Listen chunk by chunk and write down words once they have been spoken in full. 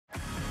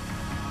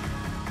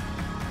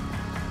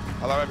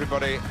Hello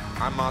everybody,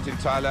 I'm Martin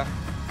Tyler.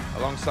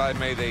 Alongside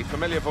me, the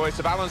familiar voice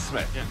of Alan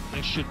Smith. Yeah,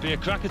 this should be a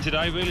cracker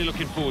today, really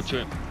looking forward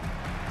to it.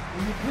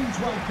 Will you please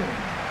welcome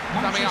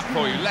Coming up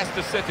for you,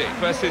 Leicester City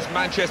versus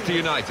Manchester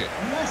United.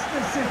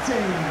 Leicester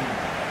City.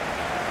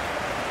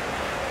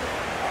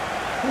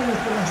 Who is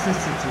the Leicester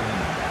City?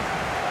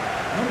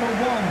 Number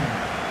 1,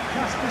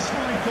 Kasper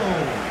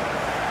Schmeichel.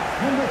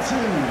 Number 2,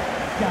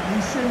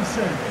 Gary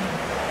Simpson.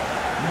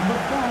 Number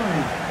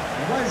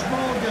 5, Wes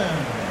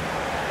Morgan.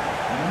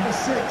 Number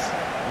 6,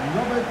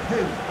 Robert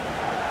Pugh.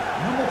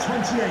 Number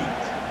 28,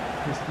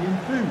 Christian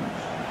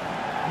Fuchs.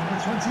 Number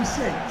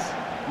 26,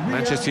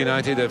 Manchester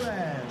United have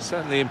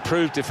certainly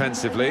improved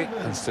defensively,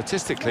 and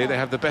statistically they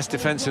have the best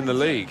defence in the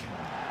league.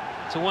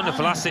 It's a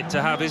wonderful asset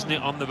to have, isn't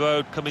it, on the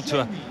road, coming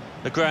to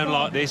a ground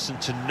like this, and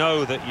to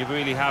know that you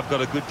really have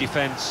got a good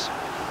defence.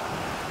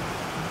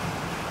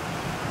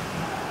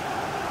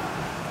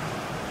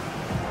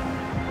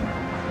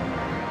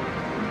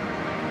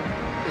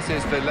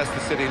 This is the Leicester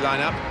City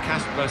lineup.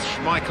 Kasper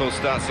Schmeichel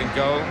starts in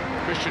goal.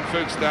 Christian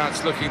Fuchs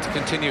starts looking to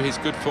continue his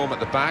good form at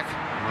the back.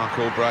 Mark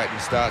Albrighton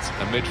starts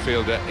a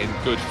midfielder in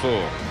good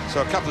form.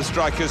 So a couple of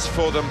strikers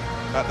for them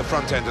at the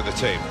front end of the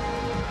team.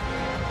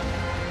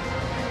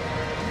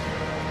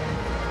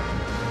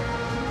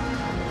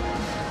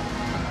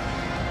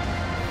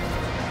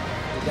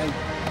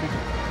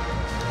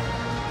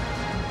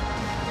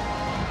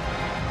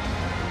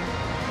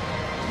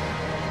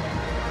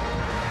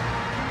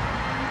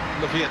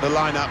 Looking at the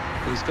lineup,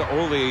 he's got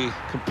all the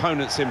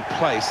components in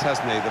place,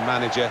 hasn't he, the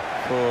manager,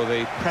 for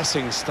the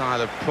pressing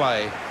style of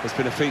play has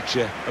been a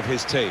feature of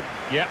his team.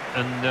 Yeah,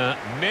 and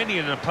many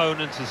an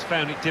opponent has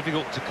found it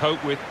difficult to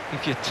cope with.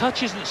 If your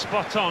touch isn't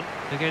spot on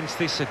against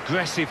this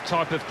aggressive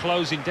type of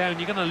closing down,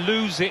 you're going to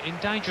lose it in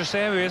dangerous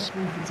areas. For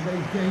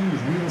today's game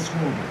is Neil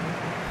Swarbrick.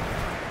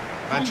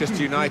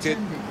 Manchester United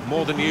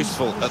more than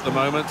useful at the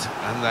moment,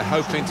 and they're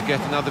hoping to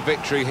get another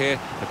victory here.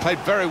 They played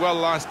very well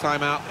last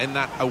time out in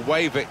that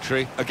away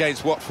victory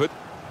against Watford.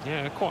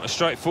 Yeah, quite a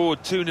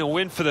straightforward 2-0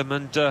 win for them,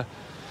 and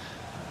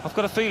I've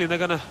got a feeling they're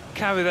going to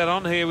carry that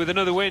on here with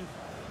another win.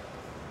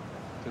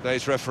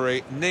 Today's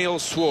referee, Neil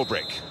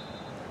Swarbrick.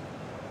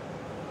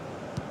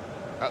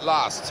 At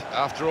last,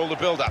 after all the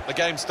build-up, the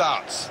game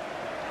starts.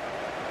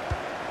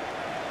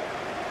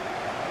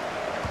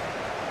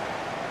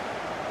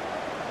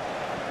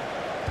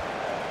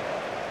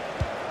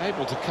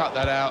 Able to cut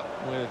that out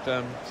with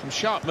some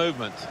sharp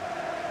movement.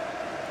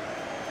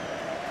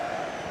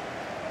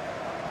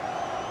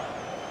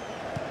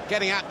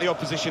 Getting at the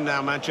opposition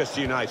now, Manchester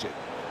United.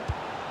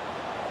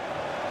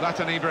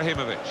 Zlatan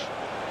Ibrahimovic.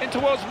 In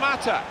towards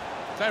Mata.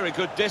 Very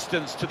good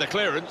distance to the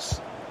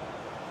clearance.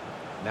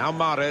 Now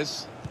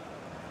Mahrez.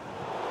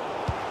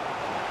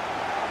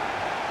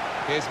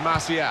 Here's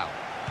Martial.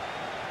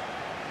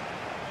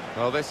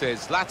 Well, this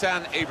is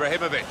Zlatan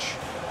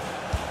Ibrahimovic.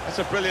 That's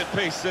a brilliant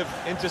piece of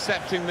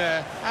intercepting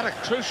there at a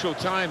crucial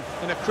time,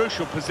 in a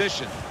crucial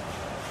position.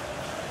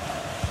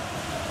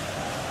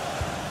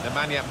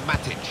 Nemanja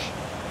Matic.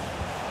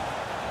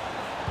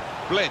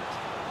 Blind.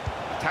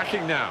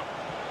 Attacking now.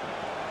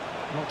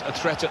 Not a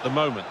threat at the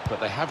moment, but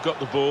they have got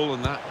the ball,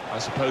 and that, I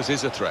suppose,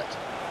 is a threat.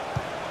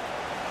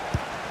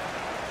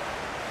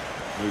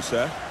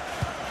 Musa.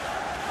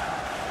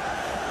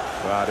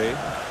 Vardy.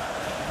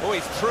 Oh,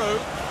 he's through.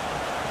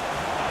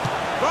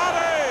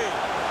 Vardy!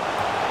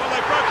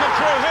 Broken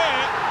through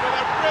here with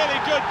a really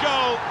good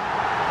goal,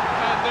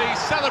 and the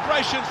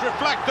celebrations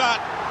reflect that.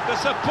 The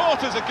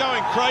supporters are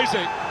going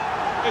crazy.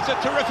 It's a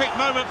terrific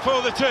moment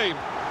for the team.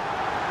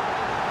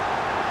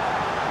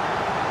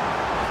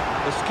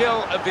 The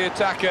skill of the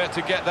attacker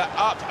to get that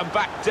up and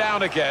back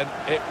down again,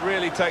 it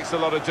really takes a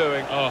lot of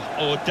doing. Oh,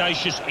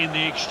 audacious in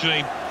the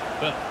extreme,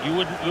 but you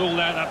wouldn't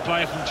rule out that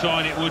player from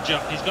trying it, would you?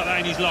 He's got that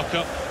in his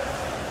lock-up.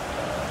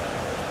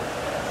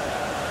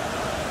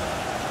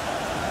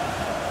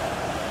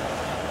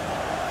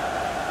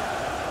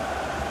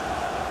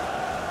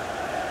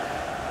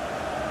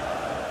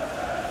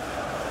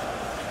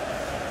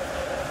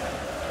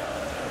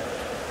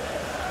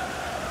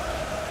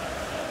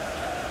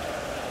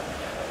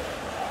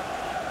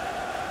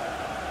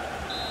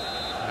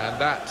 And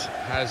that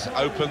has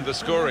opened the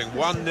scoring.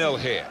 1-0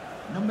 here.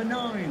 Number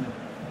 9,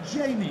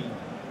 Jamie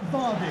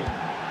Vardy.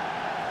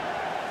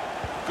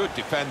 Good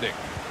defending.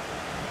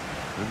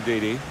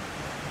 Ndidi.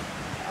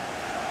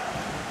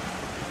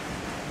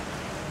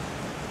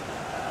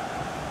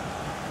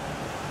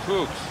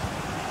 Fuchs.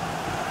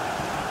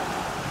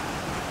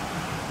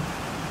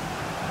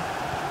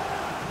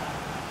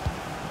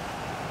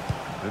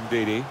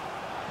 Ndidi.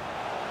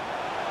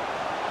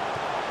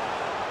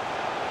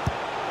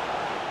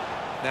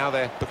 Now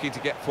they're looking to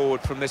get forward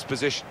from this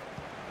position.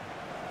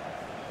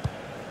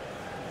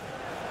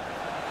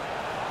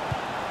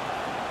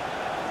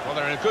 Well,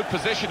 they're in a good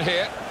position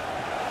here.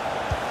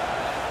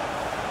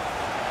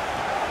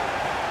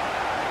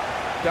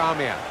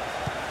 Darmian.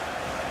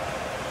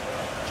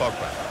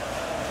 Pogba.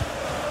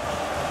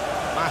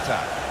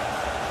 Mata.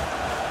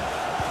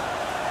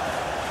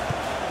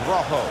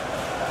 Rojo.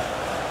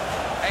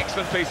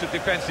 Excellent piece of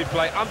defensive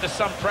play, under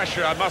some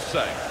pressure, I must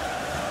say.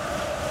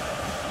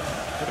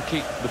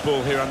 keep the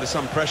ball here under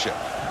some pressure.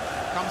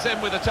 Comes in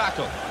with a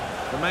tackle.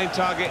 The main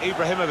target,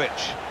 Ibrahimovic.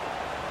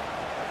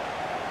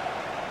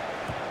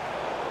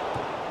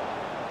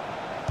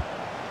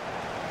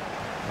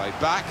 Played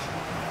back.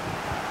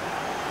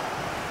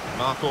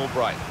 Mark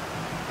Albright.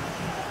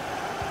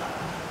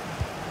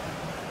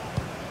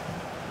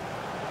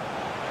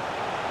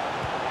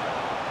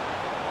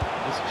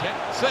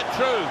 Slip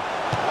through.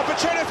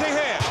 Opportunity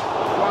here.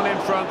 One in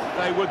front.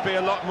 They would be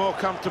a lot more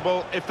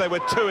comfortable if they were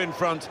two in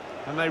front,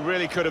 and they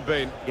really could have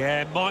been.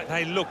 Yeah, might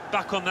they look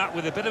back on that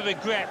with a bit of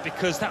regret,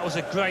 because that was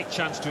a great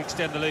chance to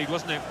extend the lead,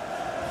 wasn't it?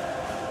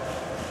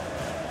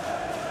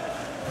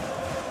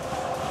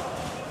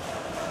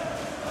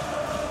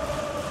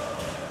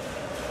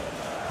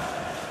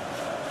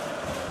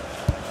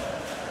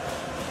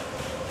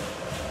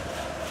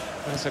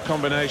 That's a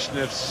combination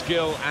of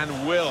skill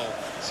and will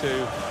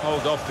to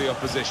hold off the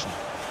opposition.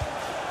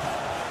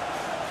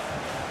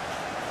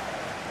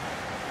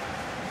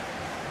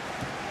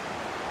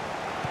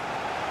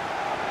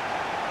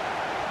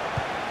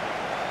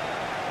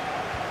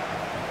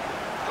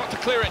 Got to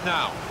clear it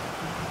now.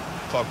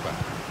 Pogba.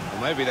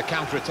 Well, maybe the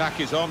counter-attack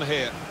is on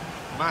here.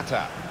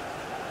 Mata.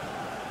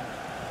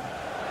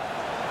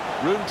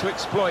 Room to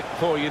exploit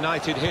for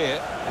United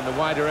here in the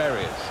wider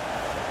areas.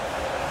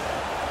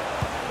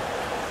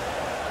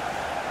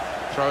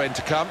 Throw in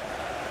to come.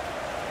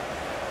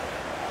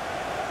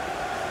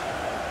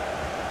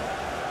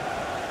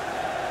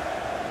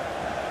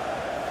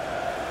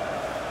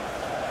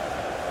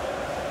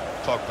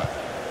 Pogba.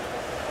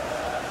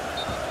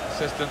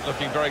 Assistant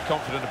looking very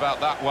confident about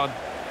that one.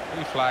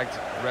 He flagged,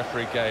 the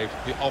referee gave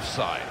the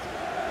offside.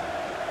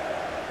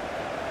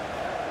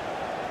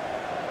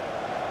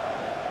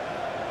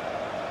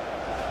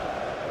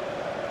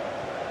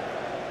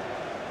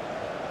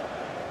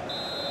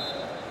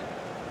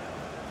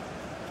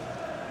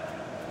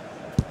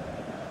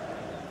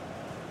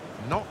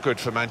 Not good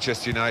for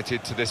Manchester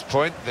United to this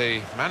point.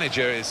 The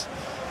manager is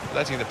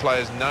letting the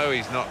players know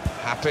he's not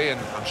happy, and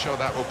I'm sure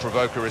that will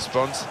provoke a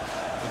response,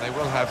 and they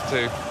will have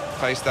to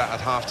face that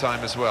at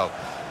half-time as well.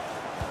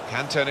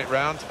 Can turn it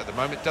round. At the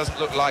moment, doesn't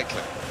look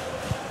likely.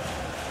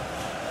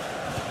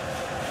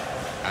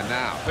 And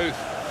now, Huth.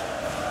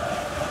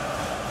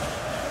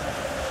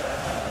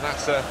 And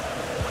that's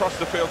across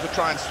the field to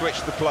try and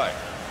switch the play.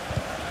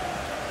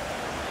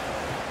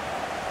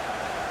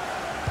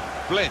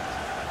 Blind.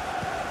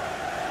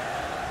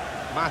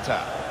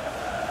 Mata.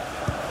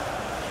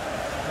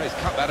 He's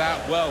cut that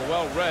out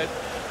well read.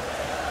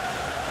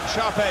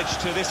 Sharp edge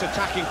to this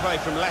attacking play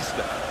from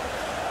Leicester.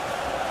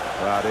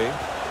 Brady.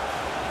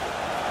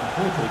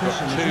 We've got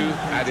 2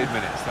 added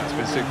minutes. That's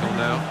been signalled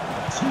now.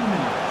 2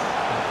 minutes.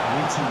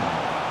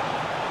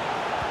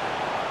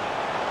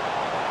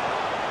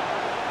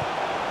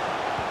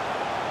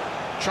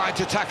 18. Tried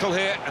to tackle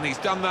here, and he's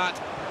done that.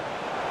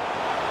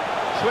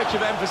 Switch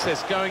of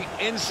emphasis going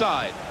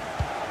inside.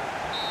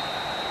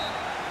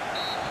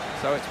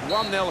 So it's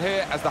 1-0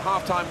 here as the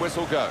half-time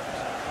whistle goes.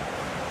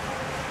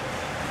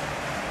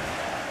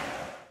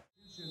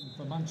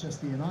 For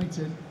Manchester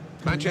United.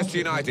 Manchester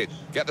United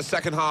get the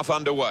second half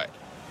underway.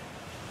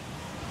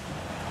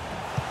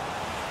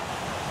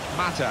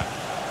 Mata.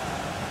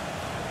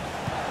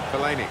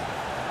 Fellaini.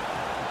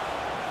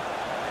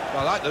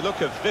 Well, I like the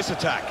look of this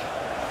attack.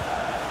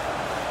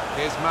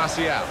 Here's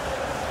Martial.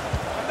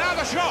 And now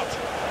the shot!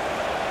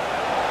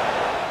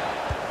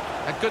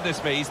 And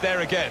goodness me, he's there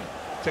again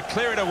to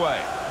clear it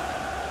away.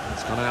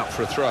 It's gone out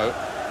for a throw.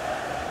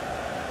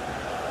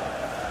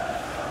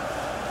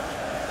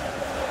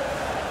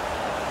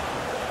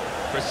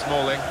 Chris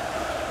Smalling.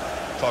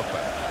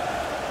 Pogba.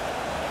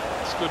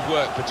 It's good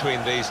work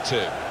between these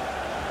two.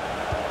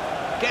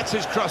 Gets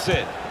his cross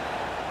in.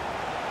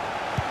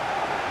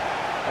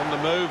 On the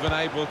move and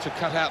able to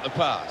cut out the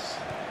pass.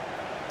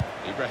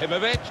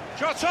 Ibrahimovic.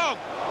 Shot on!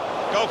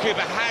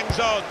 Goalkeeper hangs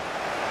on.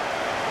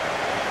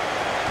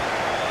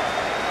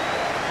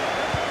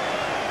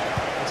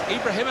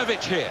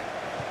 Ibrahimovic here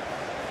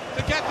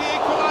to get the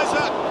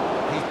equaliser.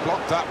 He's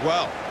blocked that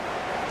well.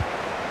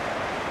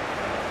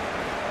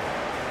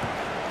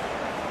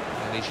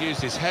 And he's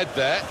used his head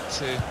there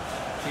to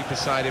keep his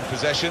side in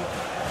possession.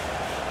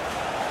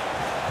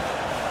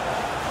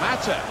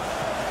 Mata.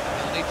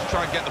 He'll need to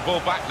try and get the ball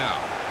back now.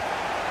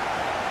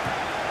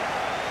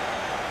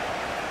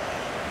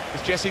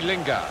 It's Jesse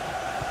Lingard.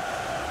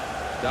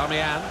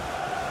 Damian.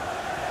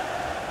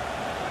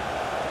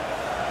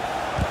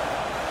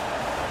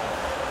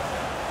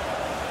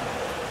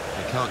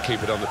 Can't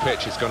keep it on the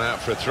pitch, it's gone out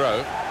for a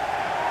throw.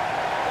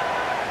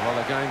 Well,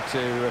 they're going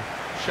to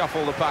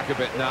shuffle the pack a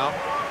bit now.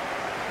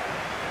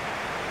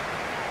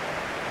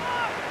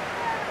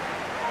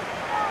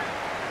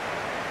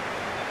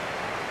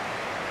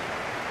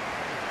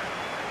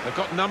 They've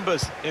got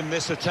numbers in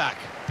this attack,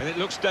 and it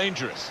looks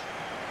dangerous.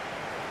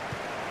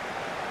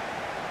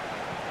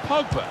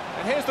 Pogba,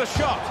 and here's the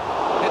shot.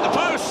 Hit the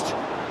post!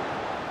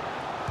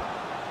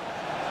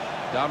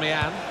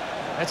 Damian,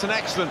 it's an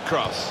excellent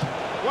cross.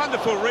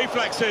 Wonderful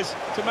reflexes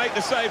to make the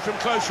save from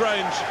close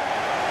range.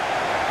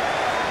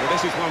 Well,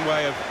 this is one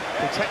way of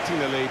Protecting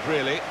the lead,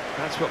 really.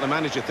 That's what the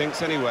manager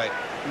thinks anyway,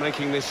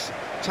 making this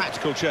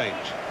tactical change.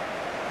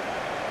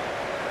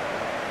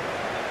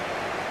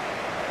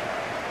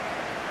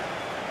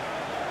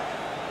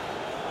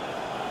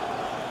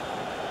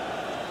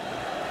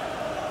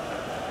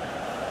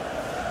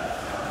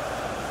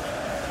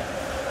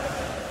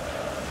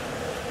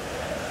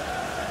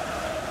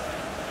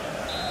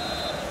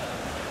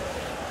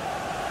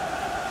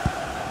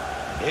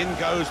 In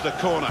goes the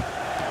corner.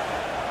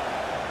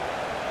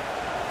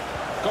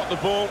 Got the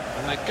ball,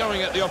 and they're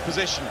going at the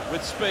opposition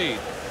with speed.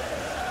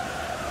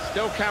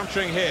 Still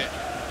countering here.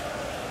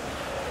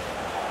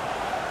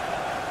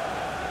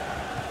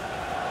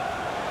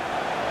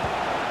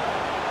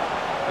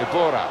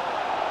 Ibora.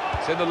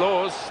 It's in the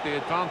laws, the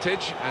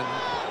advantage, and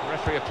the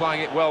referee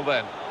applying it well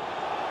then.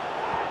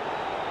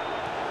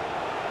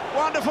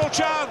 Wonderful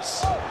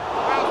chance!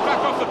 Bounce back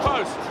off the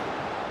post.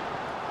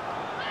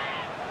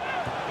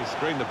 He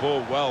screened the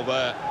ball well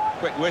there.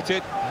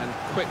 Quick-witted and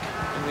quick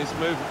in his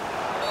movement.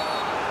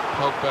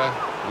 Pogba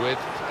with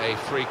a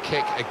free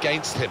kick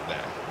against him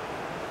there.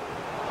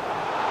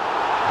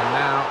 And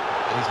now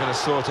he's going to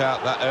sort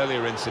out that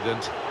earlier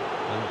incident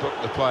and book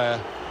the player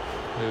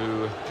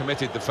who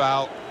committed the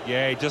foul.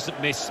 Yeah, he doesn't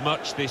miss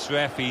much, this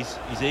ref. He's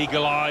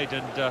eagle-eyed,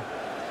 and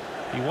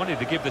he wanted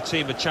to give the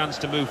team a chance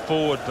to move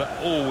forward, but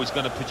always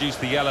going to produce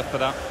the yellow for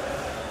that.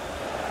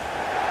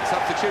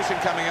 Substitution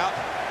coming up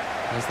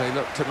as they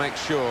look to make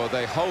sure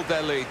they hold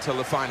their lead till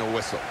the final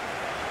whistle.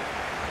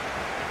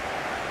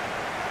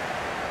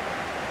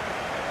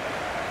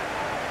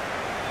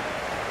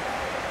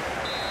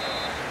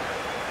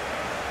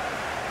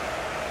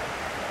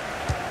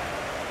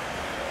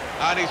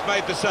 And he's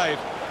made the save,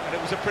 and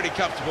it was a pretty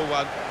comfortable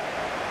one.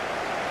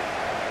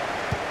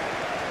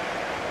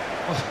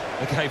 Oh,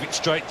 they gave it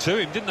straight to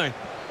him, didn't they?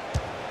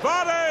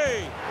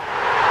 Vardy!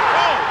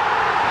 Oh!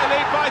 They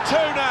lead by 2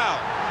 now.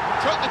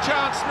 Took the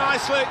chance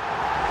nicely,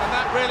 and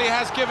that really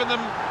has given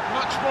them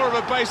much more of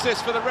a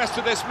basis for the rest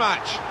of this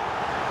match.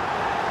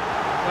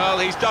 Well,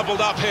 he's doubled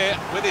up here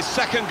with his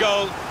second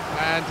goal,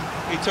 and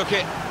he took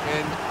it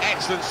in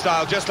excellent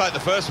style, just like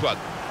the first one.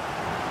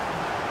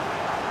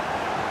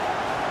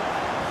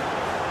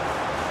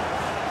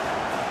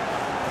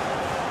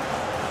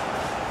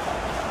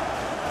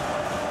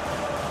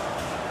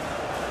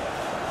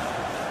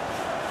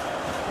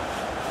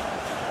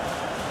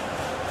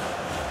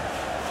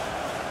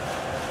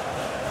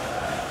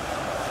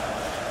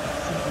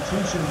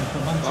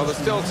 Well, there's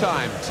still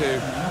time to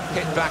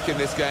hit back in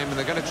this game, and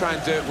they're going to try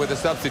and do it with a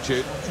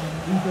substitute.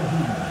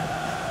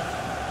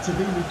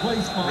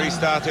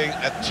 Restarting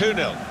at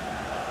 2-0.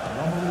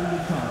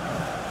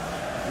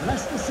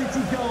 Leicester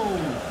City goal.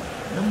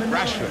 Number 9,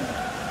 Rashford.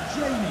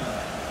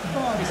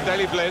 Jamie. It's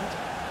Daley Blind.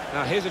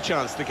 Now here's a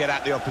chance to get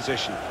at the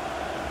opposition.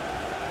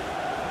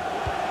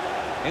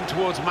 In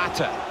towards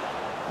Mata.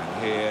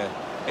 And here,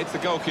 it's the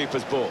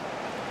goalkeeper's ball.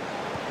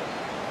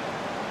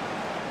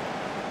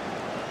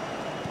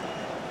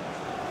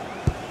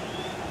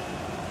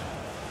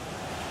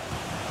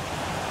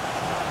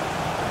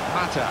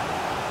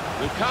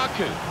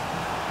 Lukaku,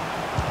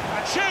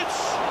 and shoots!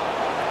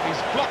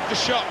 He's blocked the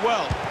shot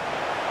well.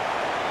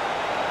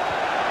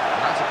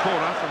 And that's a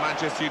corner for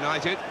Manchester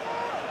United.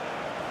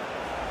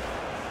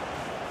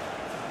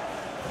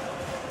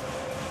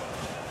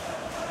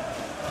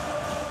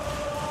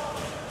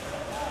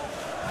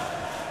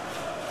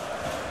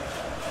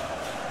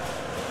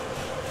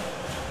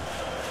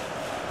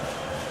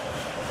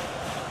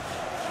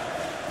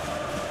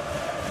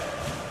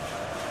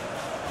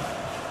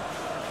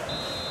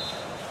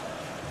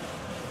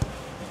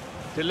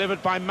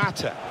 Delivered by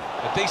Mata.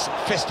 A decent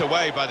fist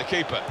away by the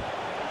keeper.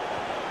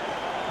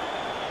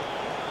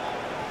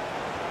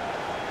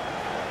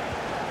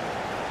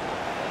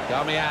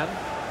 Darmian.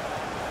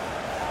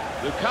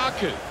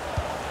 Lukaku.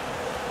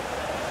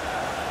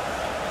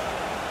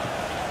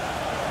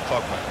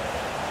 Pogba.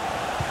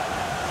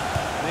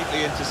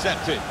 Neatly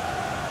intercepted.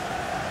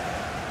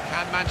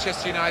 Can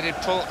Manchester United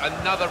pull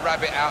another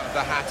rabbit out of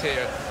the hat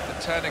here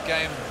to turn a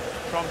game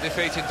from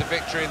defeat into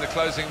victory in the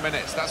closing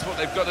minutes? That's what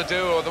they've got to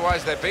do,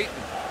 otherwise they're beaten.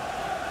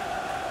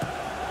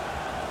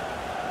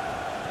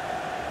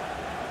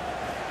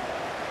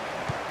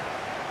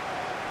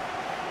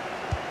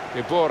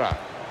 Ibora.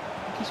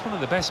 He's one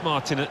of the best,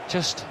 Martin, at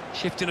just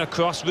shifting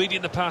across,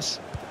 reading the pass.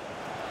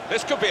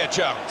 This could be a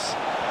chance.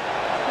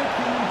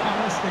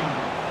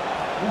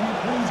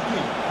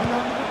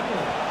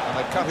 And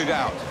they've cut it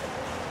out.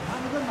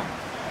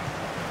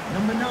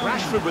 Number 9.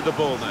 Rashford with the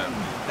ball now.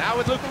 Now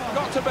it looks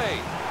got to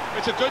be.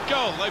 It's a good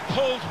goal. They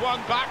pulled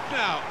one back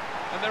now,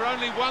 and they're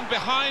only one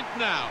behind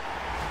now.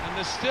 And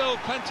there's still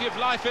plenty of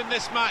life in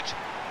this match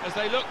as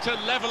they look to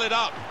level it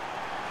up.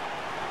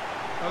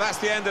 Well, that's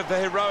the end of the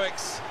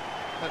heroics,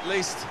 at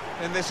least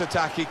in this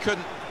attack. He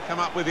couldn't come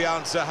up with the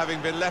answer,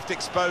 having been left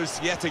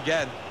exposed yet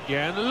again.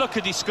 Yeah, and a look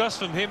of disgust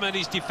from him and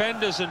his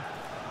defenders, and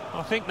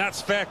I think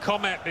that's fair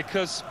comment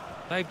because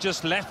they've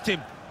just left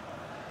him.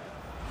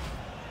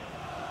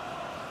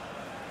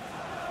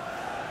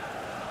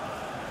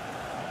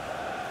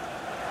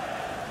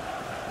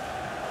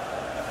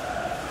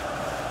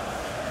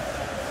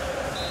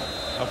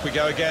 Off we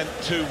go again,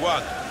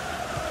 2-1.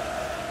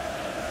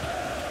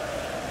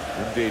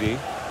 Ndidi.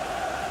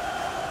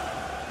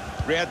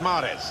 Riyad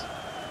Mahrez.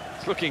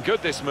 It's looking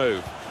good, this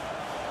move.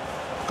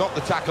 Got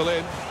the tackle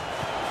in.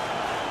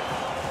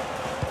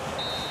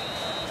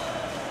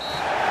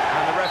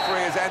 And the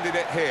referee has ended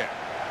it here.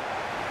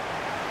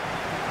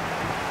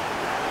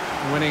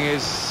 Winning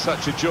is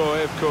such a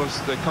joy. Of course,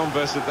 the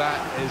converse of that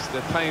is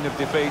the pain of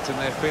defeat, and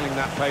they're feeling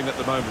that pain at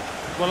the moment.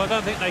 Well, I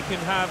don't think they can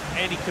have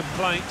any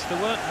complaints.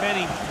 There weren't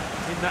many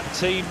in that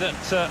team that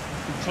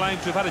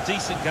claimed to have had a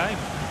decent game.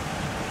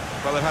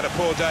 Well, they've had a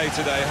poor day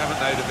today, haven't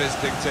they, the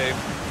visiting team?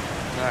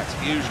 That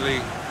usually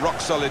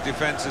rock-solid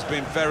defence has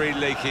been very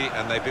leaky,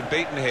 and they've been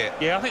beaten here.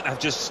 Yeah, I think they've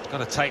just got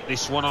to take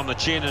this one on the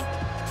chin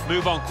and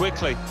move on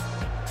quickly.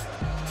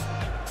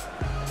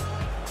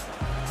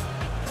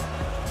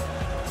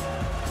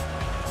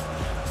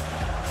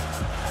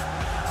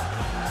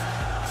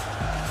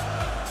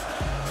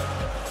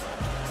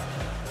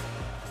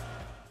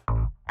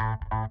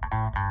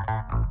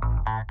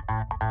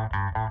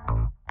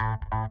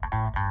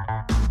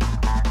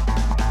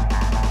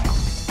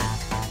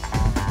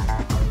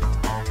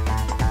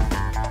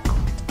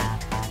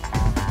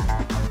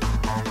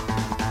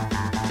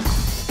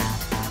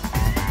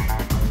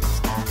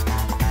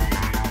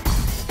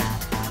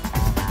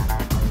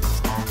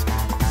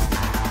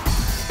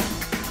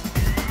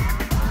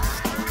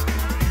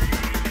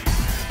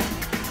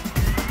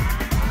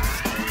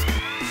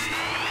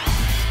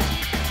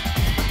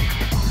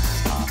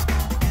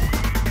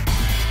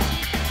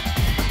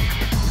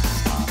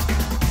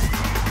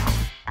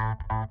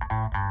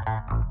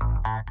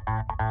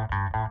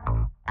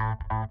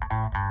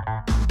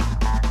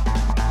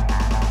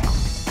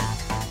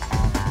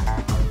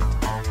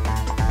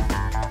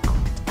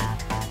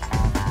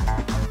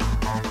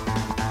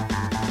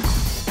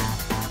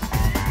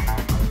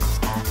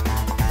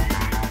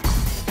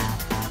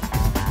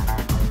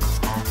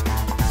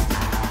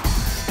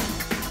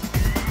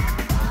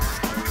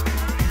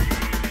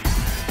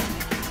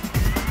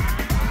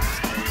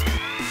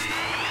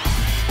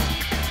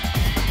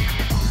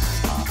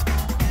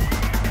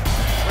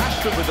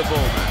 With the ball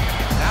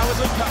now. Now with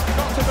Lukaku,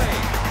 got to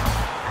be.